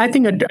 I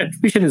think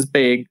attribution is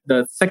big.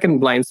 The second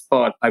blind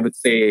spot, I would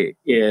say,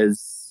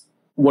 is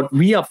what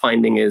we are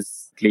finding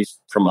is, at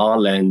least from our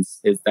lens,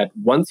 is that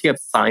once you have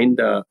signed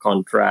the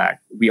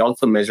contract, we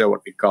also measure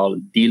what we call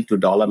deal to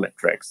dollar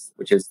metrics,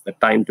 which is the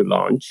time to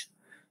launch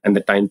and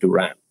the time to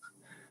ramp.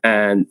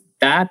 And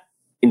that,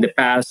 in the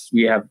past,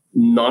 we have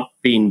not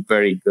been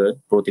very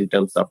good, both in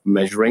terms of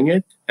measuring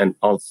it and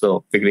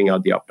also figuring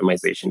out the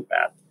optimization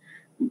path.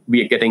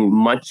 We are getting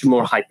much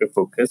more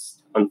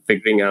hyper-focused on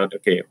figuring out,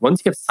 okay,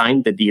 once you have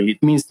signed the deal,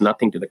 it means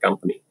nothing to the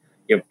company.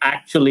 You've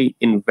actually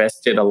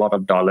invested a lot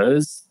of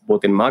dollars,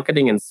 both in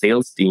marketing and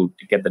sales team,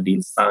 to get the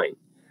deal signed.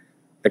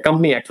 The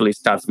company actually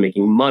starts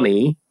making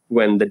money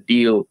when the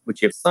deal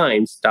which you've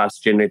signed starts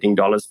generating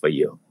dollars for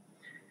you.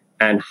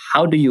 And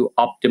how do you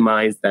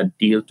optimize that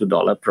deal to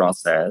dollar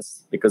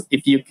process? Because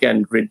if you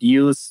can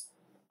reduce,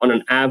 on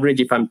an average,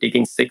 if I'm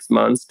taking 6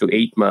 months to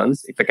 8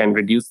 months, if I can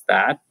reduce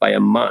that by a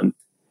month,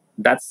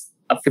 that's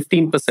a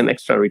 15%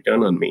 extra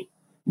return on me,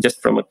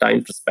 just from a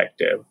time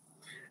perspective.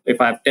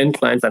 If I have 10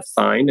 clients I've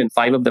signed and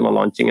 5 of them are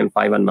launching and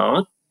 5 are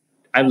not,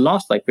 I've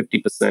lost like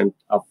 50%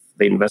 of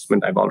the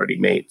investment I've already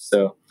made.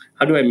 So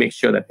how do I make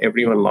sure that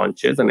everyone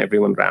launches and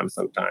everyone ramps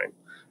on time?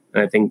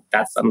 And I think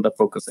that's another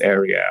focus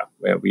area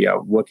where we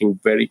are working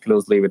very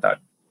closely with our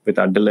with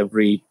our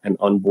delivery and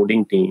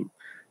onboarding team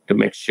to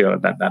make sure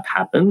that that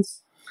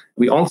happens.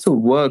 We also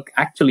work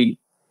actually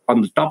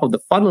on the top of the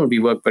funnel, we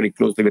work very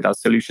closely with our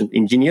solution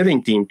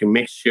engineering team to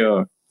make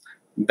sure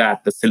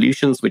that the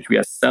solutions which we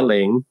are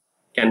selling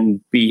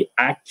can be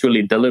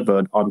actually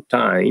delivered on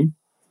time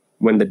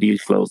when the deal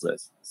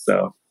closes.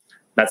 So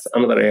that's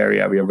another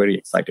area we are very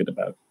excited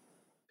about.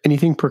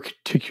 Anything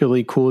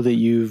particularly cool that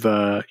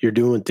you're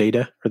doing with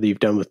data or that you've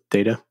done with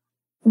data?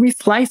 We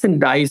slice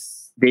and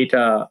dice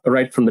data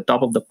right from the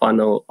top of the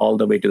funnel all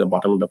the way to the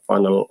bottom of the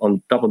funnel.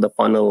 On top of the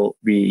funnel,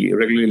 we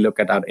regularly look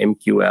at our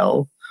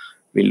MQL.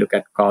 We look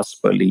at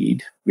cost per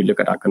lead. We look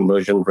at our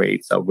conversion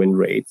rates, our win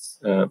rates.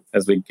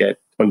 As we get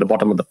on the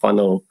bottom of the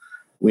funnel,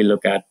 we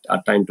look at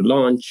our time to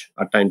launch,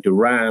 our time to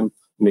ramp.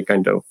 And we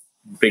kind of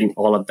bring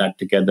all of that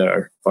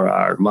together for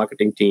our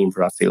marketing team,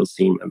 for our sales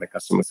team, and the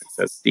customer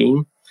success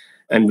team.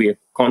 And we are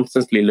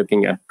constantly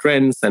looking at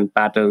trends and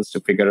patterns to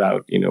figure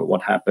out,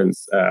 what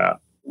happens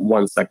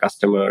once a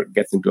customer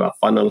gets into our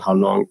funnel, how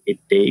long it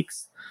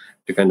takes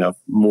to kind of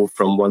move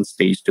from one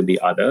stage to the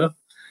other.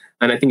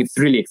 And I think it's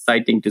really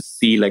exciting to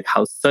see like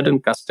how certain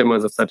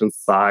customers of certain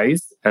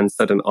size and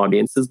certain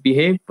audiences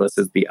behave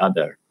versus the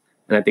other.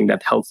 And I think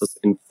that helps us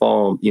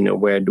inform,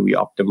 where do we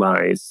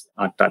optimize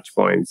our touch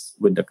points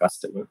with the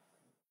customer.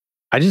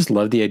 I just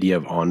love the idea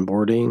of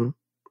onboarding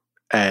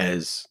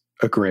as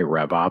a great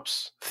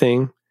RevOps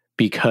thing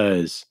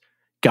because,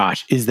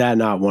 gosh, is that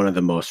not one of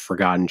the most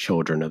forgotten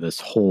children of this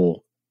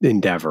whole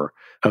endeavor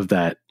of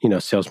that,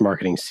 sales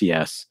marketing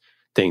CS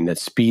thing, that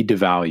speed to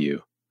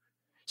value.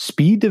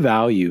 Speed to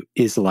value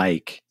is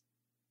like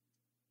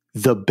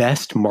the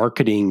best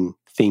marketing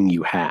thing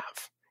you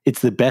have.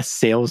 It's the best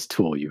sales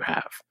tool you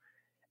have.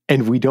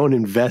 And we don't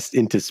invest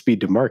into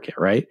speed to market,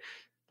 right?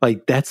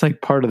 Like that's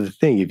like part of the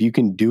thing. If you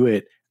can do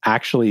it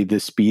actually the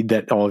speed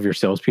that all of your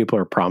salespeople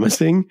are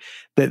promising,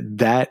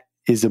 that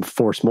is a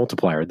force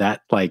multiplier.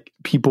 That like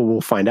people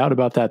will find out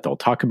about that. They'll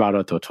talk about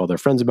it. They'll tell their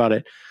friends about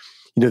it.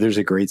 There's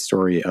a great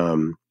story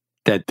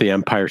that the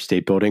Empire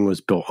State Building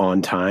was built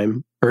on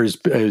time, or it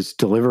was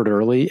delivered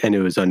early and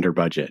it was under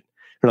budget.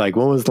 We're like,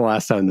 when was the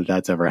last time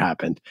that's ever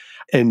happened?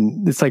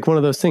 And it's like one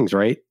of those things,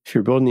 right? If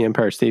you're building the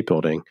Empire State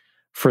Building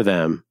for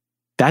them,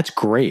 that's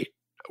great.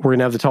 We're going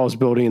to have the tallest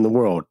building in the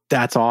world.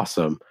 That's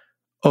awesome.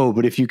 Oh,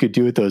 but if you could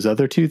do it those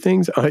other two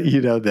things,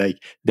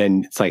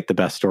 then it's like the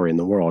best story in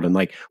the world. And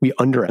like we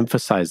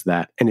underemphasize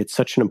that. And it's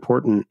such an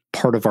important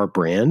part of our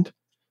brand,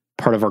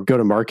 part of our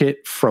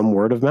go-to-market from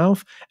word of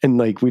mouth. And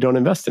like we don't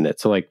invest in it.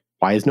 So like,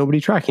 why is nobody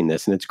tracking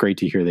this? And it's great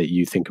to hear that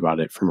you think about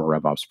it from a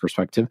RevOps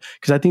perspective,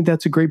 because I think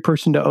that's a great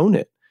person to own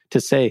it, to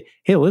say,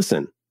 hey,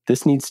 listen,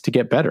 this needs to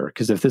get better.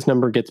 Because if this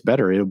number gets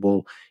better,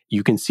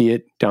 you can see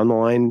it down the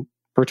line,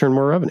 return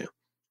more revenue.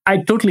 I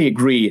totally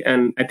agree.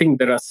 And I think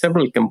there are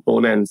several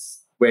components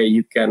where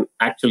you can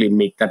actually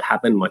make that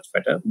happen much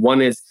better.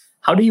 One is,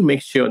 how do you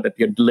make sure that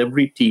your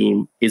delivery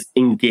team is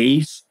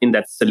engaged in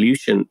that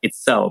solution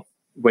itself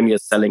when you're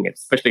selling it?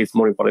 Especially it's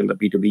more important in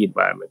the B2B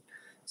environment.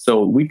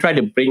 So we try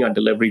to bring our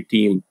delivery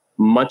team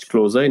much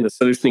closer in the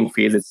solutioning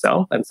phase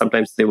itself. And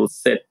sometimes they will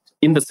sit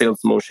in the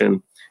sales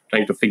motion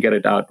trying to figure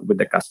it out with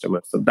the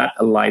customer. So that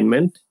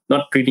alignment,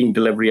 not treating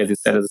delivery, as you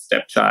said, as a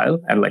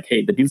stepchild and like,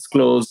 hey, the deal's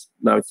closed.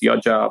 Now it's your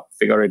job,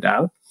 figure it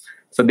out.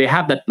 So they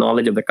have that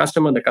knowledge of the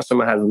customer. The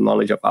customer has the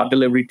knowledge of our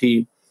delivery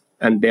team.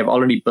 And they've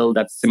already built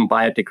that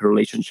symbiotic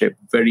relationship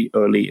very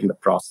early in the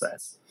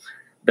process.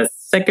 The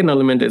second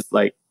element is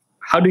like,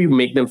 how do you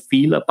make them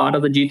feel a part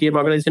of the GTM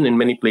organization? In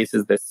many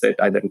places, they sit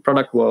either in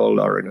product world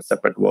or in a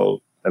separate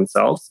world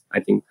themselves. I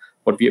think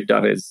what we have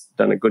done is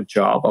done a good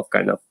job of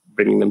kind of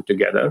bringing them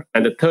together.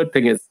 And the third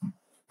thing is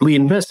we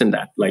invest in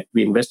that. Like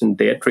we invest in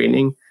their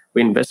training,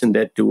 we invest in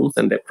their tools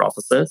and their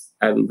processes,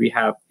 and we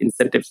have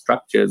incentive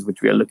structures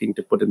which we are looking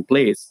to put in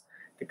place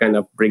to kind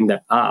of bring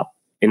that up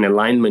in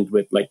alignment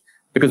with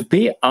because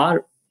they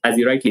are, as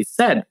you rightly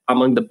said,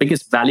 among the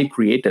biggest value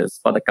creators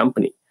for the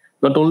company,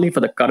 not only for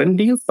the current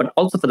deals, but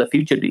also for the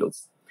future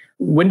deals.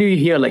 When do you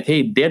hear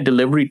hey, their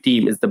delivery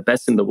team is the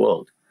best in the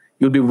world?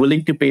 You'll be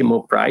willing to pay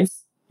more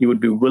price. You would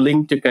be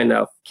willing to kind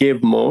of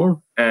give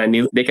more,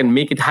 and they can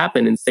make it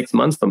happen in 6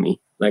 months for me.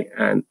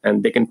 And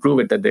they can prove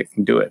it that they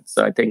can do it.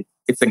 So I think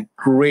it's a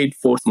great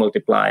force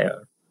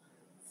multiplier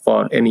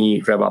for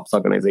any RevOps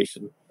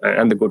organization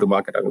and the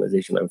go-to-market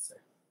organization, I would say.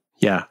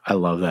 Yeah, I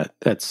love that.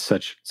 That's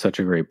such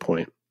a great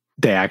point.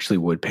 They actually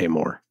would pay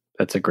more.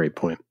 That's a great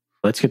point.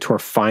 Let's get to our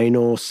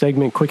final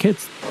segment, quick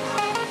hits.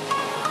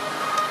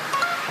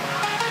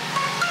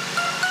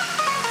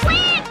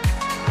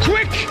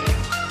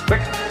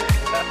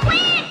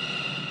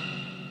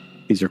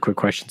 These are quick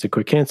questions and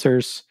quick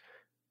answers.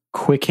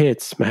 Quick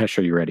hits. Mahesh,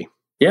 are you ready?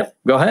 Yep,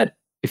 go ahead.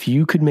 If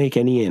you could make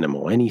any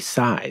animal, any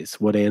size,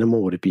 what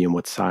animal would it be and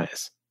what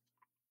size?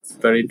 It's a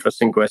very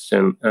interesting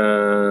question.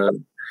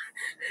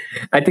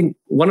 I think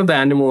one of the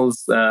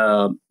animals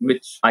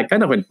which I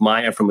kind of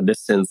admire from a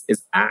distance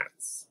is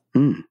ants.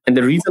 And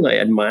the reason I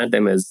admire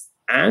them is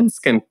ants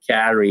can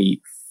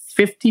carry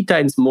 50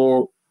 times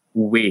more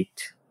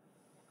weight,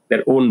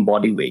 their own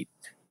body weight.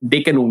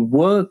 They can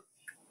work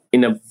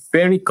in a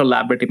very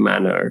collaborative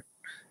manner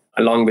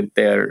along with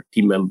their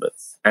team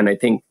members. And I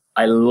think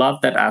I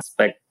love that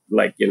aspect.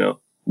 Like,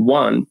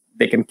 one,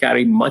 they can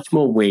carry much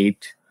more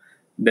weight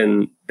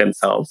than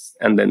themselves,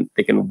 and then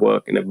they can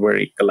work in a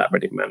very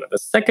collaborative manner. The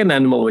second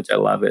animal, which I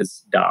love,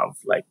 is dove.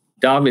 Like,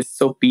 dove is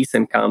so peace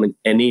and calm in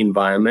any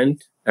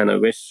environment. And I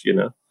wish,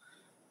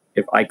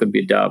 if I could be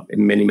a dove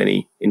in many,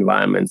 many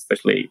environments,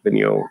 especially when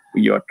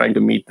you're trying to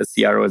meet the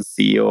CRO and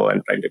CEO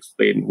and trying to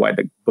explain why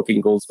the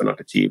booking goals were not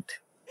achieved.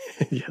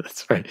 Yeah,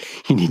 that's right.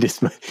 You need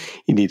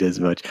as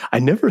much. I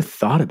never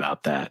thought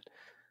about that.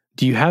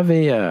 Do you have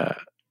a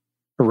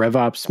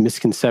RevOps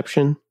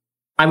misconception?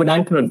 I would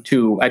anchor on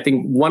two. I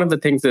think one of the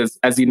things is,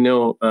 as you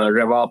know,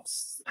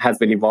 RevOps has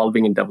been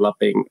evolving and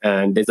developing,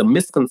 and there's a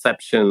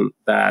misconception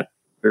that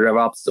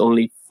RevOps is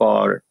only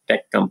for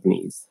tech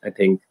companies. I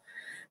think,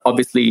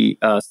 obviously,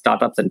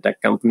 startups and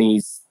tech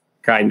companies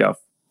kind of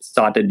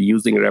started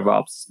using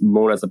RevOps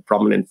more as a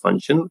prominent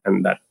function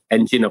and that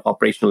engine of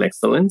operational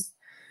excellence.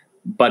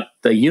 But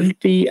the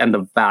utility and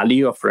the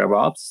value of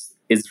RevOps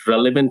is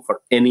relevant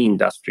for any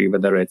industry,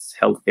 whether it's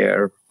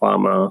healthcare,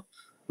 pharma,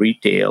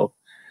 retail.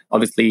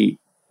 Obviously,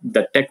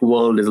 the tech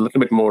world is a little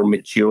bit more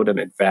matured and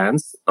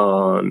advanced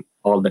on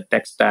all the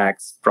tech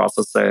stacks,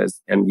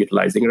 processes, and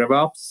utilizing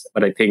RevOps.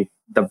 But I think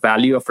the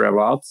value of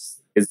RevOps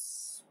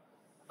is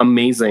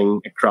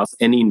amazing across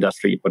any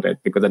industry you put it,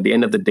 because at the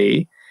end of the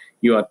day,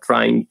 you are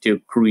trying to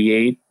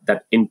create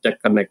that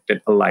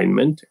interconnected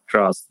alignment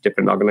across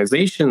different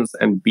organizations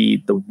and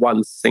be the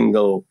one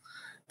single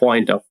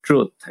point of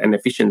truth and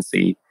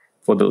efficiency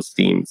for those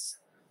teams.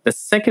 The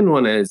second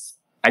one is,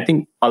 I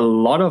think a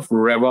lot of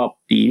RevOps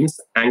teams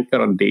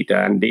anchor on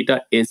data, and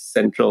data is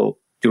central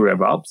to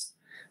RevOps.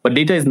 But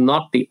data is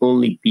not the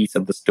only piece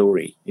of the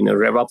story.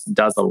 RevOps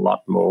does a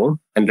lot more,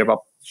 and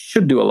RevOps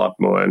should do a lot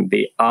more. And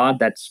they are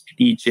that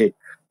strategic,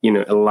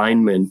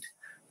 alignment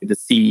with the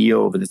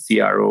CEO, with the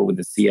CRO, with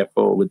the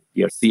CFO, with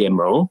your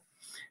CMO.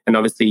 And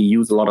obviously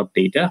use a lot of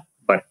data,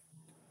 but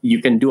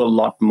you can do a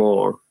lot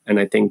more. And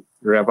I think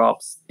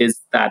RevOps is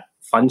that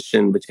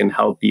function which can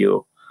help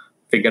you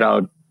figure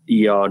out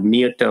your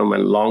near-term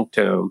and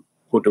long-term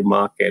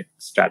go-to-market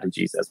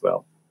strategies as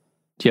well.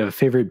 Do you have a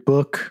favorite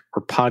book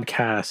or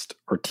podcast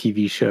or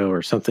TV show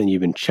or something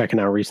you've been checking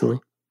out recently?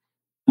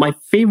 My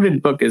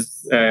favorite book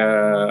is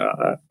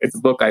it's a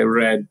book I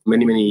read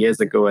many, many years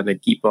ago, and I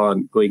keep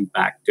on going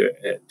back to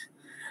it.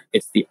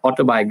 It's the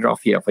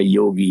autobiography of a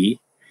yogi.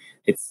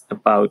 It's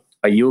about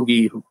a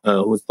yogi who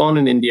was born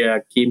in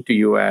India, came to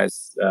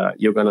US,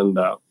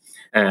 Yogananda,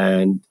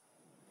 and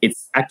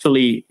it's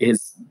actually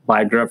his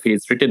biography.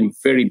 It's written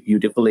very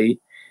beautifully,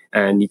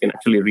 and you can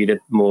actually read it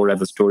more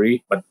as a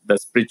story. But the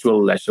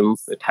spiritual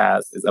lessons it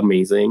has is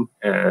amazing,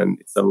 and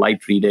it's a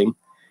light reading,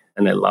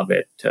 and I love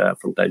it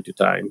from time to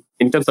time.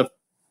 In terms of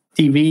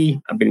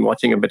TV, I've been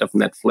watching a bit of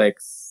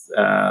Netflix.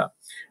 I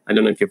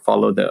don't know if you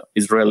follow the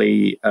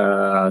Israeli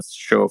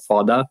show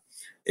Fauda.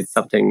 It's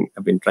something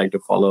I've been trying to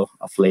follow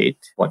of late,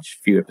 watch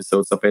a few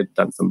episodes of it,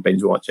 done some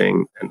binge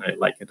watching, and I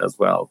like it as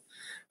well.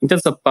 In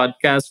terms of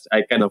podcasts,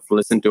 I kind of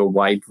listen to a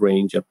wide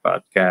range of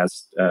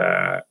podcasts,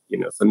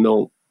 so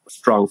no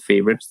strong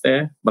favorites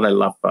there, but I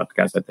love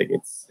podcasts. I think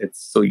it's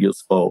so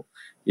useful.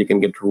 You can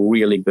get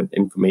really good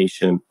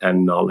information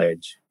and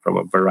knowledge from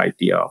a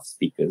variety of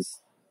speakers.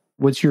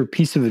 What's your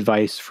piece of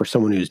advice for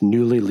someone who's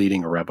newly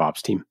leading a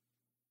RevOps team?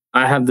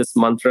 I have this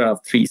mantra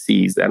of 3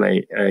 C's, and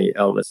I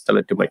always tell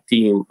it to my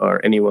team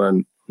or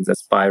anyone who's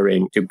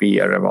aspiring to be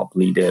a RevOps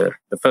leader.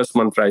 The first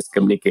mantra is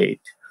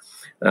communicate.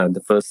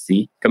 The first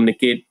C,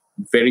 communicate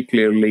very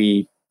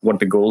clearly what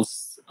the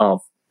goals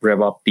of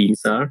RevOps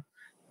teams are.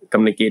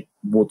 Communicate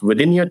both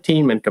within your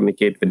team and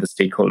communicate with the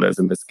stakeholders,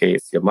 in this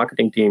case, your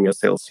marketing team, your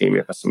sales team,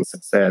 your customer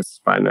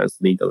success, finance,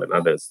 legal, and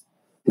others.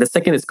 The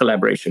second is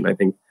collaboration. I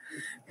think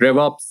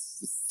RevOps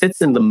sits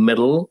in the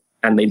middle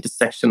and the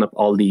intersection of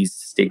all these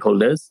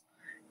stakeholders.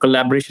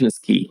 Collaboration is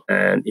key.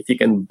 And if you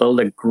can build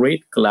a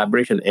great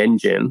collaboration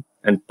engine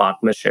and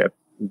partnership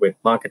with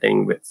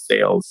marketing, with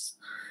sales,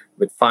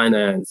 with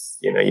finance,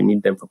 you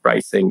need them for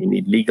pricing, you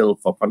need legal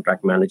for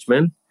contract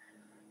management,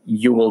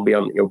 you will be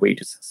on your way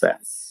to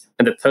success.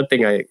 And the third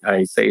thing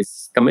I say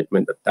is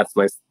commitment. That's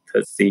my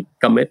third C.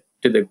 Commit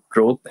to the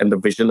growth and the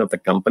vision of the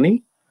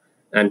company,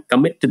 and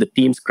commit to the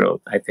team's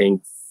growth. I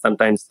think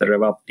sometimes the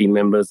RevOps team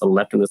members are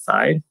left on the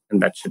side,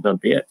 and that should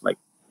not be it. Like,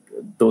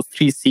 those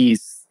 3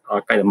 C's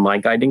are kind of my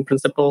guiding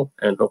principle,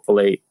 and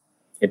hopefully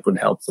it would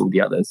help some of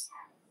the others.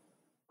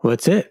 Well,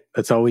 that's it.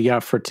 That's all we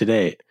got for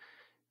today.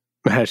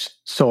 Mahesh,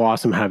 so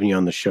awesome having you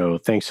on the show.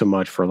 Thanks so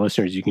much. For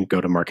listeners, you can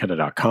go to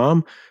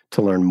marqeta.com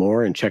to learn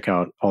more and check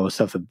out all the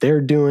stuff that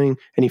they're doing.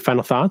 Any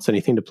final thoughts?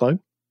 Anything to plug?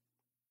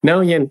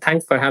 No, Ian,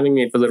 thanks for having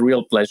me. It was a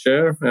real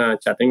pleasure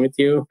chatting with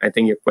you. I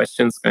think your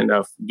questions kind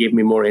of gave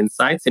me more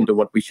insights into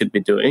what we should be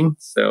doing.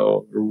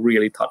 So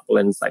really thoughtful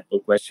and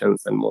insightful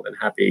questions, and more than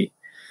happy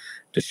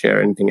to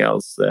share anything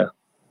else.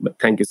 But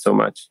thank you so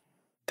much.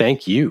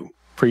 Thank you.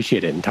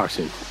 Appreciate it, and talk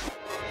soon.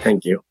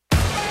 Thank you.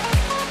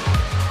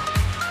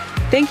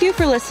 Thank you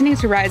for listening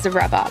to Rise of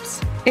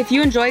RevOps. If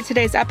you enjoyed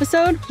today's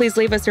episode, please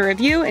leave us a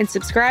review and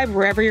subscribe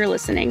wherever you're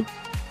listening.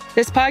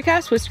 This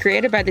podcast was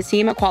created by the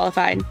team at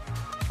Qualified.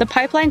 The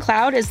Pipeline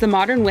Cloud is the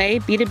modern way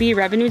B2B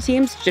revenue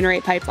teams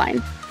generate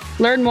pipeline.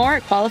 Learn more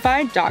at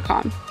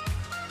qualified.com.